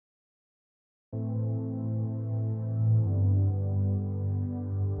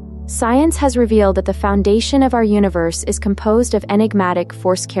Science has revealed that the foundation of our universe is composed of enigmatic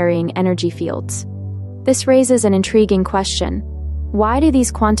force-carrying energy fields. This raises an intriguing question. Why do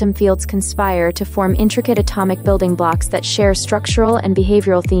these quantum fields conspire to form intricate atomic building blocks that share structural and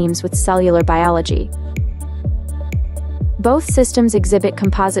behavioral themes with cellular biology? Both systems exhibit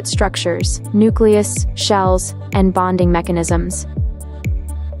composite structures, nucleus, shells, and bonding mechanisms.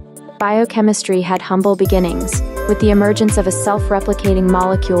 Biochemistry had humble beginnings, with the emergence of a self-replicating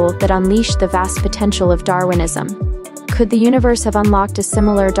molecule that unleashed the vast potential of Darwinism. Could the universe have unlocked a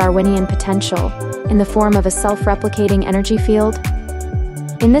similar Darwinian potential in the form of a self-replicating energy field?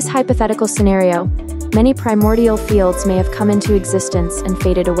 In this hypothetical scenario, many primordial fields may have come into existence and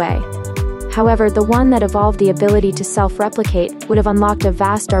faded away. However, the one that evolved the ability to self-replicate would have unlocked a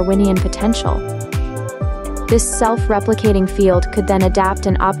vast Darwinian potential. This self-replicating field could then adapt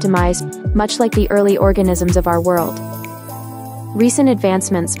and optimize, much like the early organisms of our world. Recent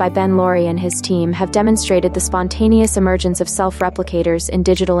advancements by Ben Laurie and his team have demonstrated the spontaneous emergence of self-replicators in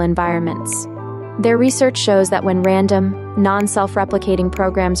digital environments. Their research shows that when random, non-self-replicating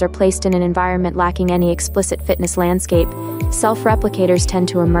programs are placed in an environment lacking any explicit fitness landscape, self-replicators tend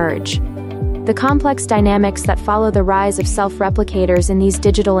to emerge. The complex dynamics that follow the rise of self-replicators in these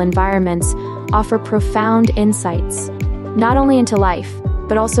digital environments offer profound insights, not only into life,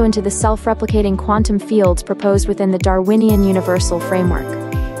 but also into the self-replicating quantum fields proposed within the Darwinian Universal framework.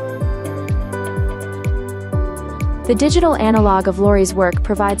 The digital analog of Laurie's work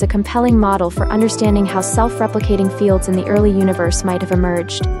provides a compelling model for understanding how self-replicating fields in the early universe might have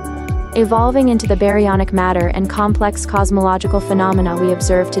emerged, evolving into the baryonic matter and complex cosmological phenomena we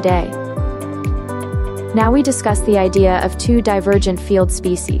observe today. Now we discuss the idea of two divergent field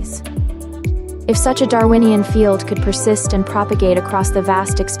species. If such a Darwinian field could persist and propagate across the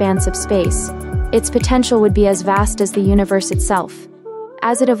vast expanse of space, its potential would be as vast as the universe itself.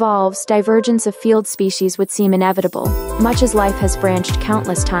 As it evolves, divergence of field species would seem inevitable, much as life has branched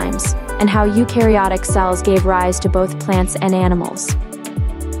countless times, and how eukaryotic cells gave rise to both plants and animals.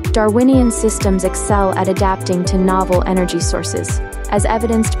 Darwinian systems excel at adapting to novel energy sources, as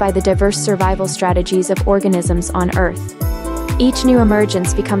evidenced by the diverse survival strategies of organisms on Earth. Each new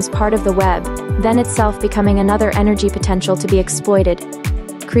emergence becomes part of the web, then itself becoming another energy potential to be exploited,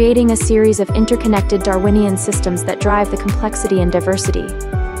 creating a series of interconnected Darwinian systems that drive the complexity and diversity.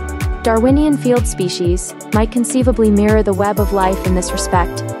 Darwinian field species might conceivably mirror the web of life in this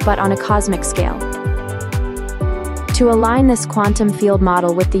respect, but on a cosmic scale. To align this quantum field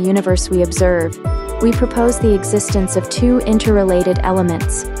model with the universe we observe, we propose the existence of two interrelated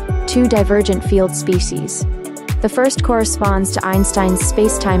elements, two divergent field species. The first corresponds to Einstein's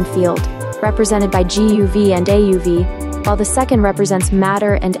space-time field, represented by GUV and AUV, while the second represents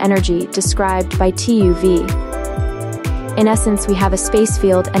matter and energy, described by TUV. In essence, we have a space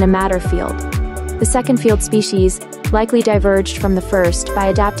field and a matter field. The second field species likely diverged from the first by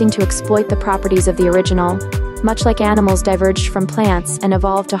adapting to exploit the properties of the original, much like animals diverged from plants and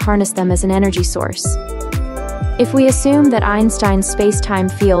evolved to harness them as an energy source. If we assume that Einstein's space-time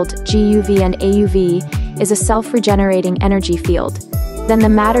field, GUV and AUV, is a self-regenerating energy field, then the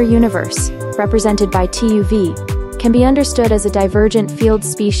matter universe, represented by TUV, can be understood as a divergent field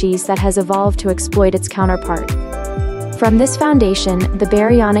species that has evolved to exploit its counterpart. From this foundation, the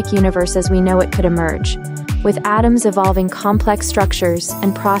baryonic universe as we know it could emerge, with atoms evolving complex structures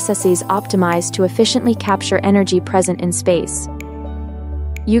and processes optimized to efficiently capture energy present in space.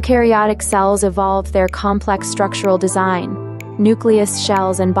 Eukaryotic cells evolved their complex structural design, nucleus,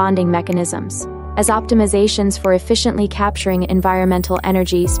 shells, and bonding mechanisms, as optimizations for efficiently capturing environmental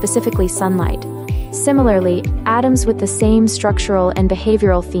energy, specifically sunlight. Similarly, atoms with the same structural and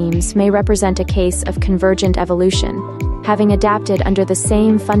behavioral themes may represent a case of convergent evolution, having adapted under the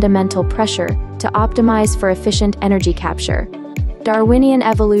same fundamental pressure to optimize for efficient energy capture. Darwinian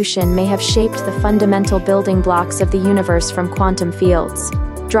evolution may have shaped the fundamental building blocks of the universe from quantum fields,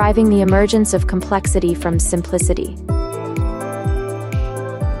 driving the emergence of complexity from simplicity.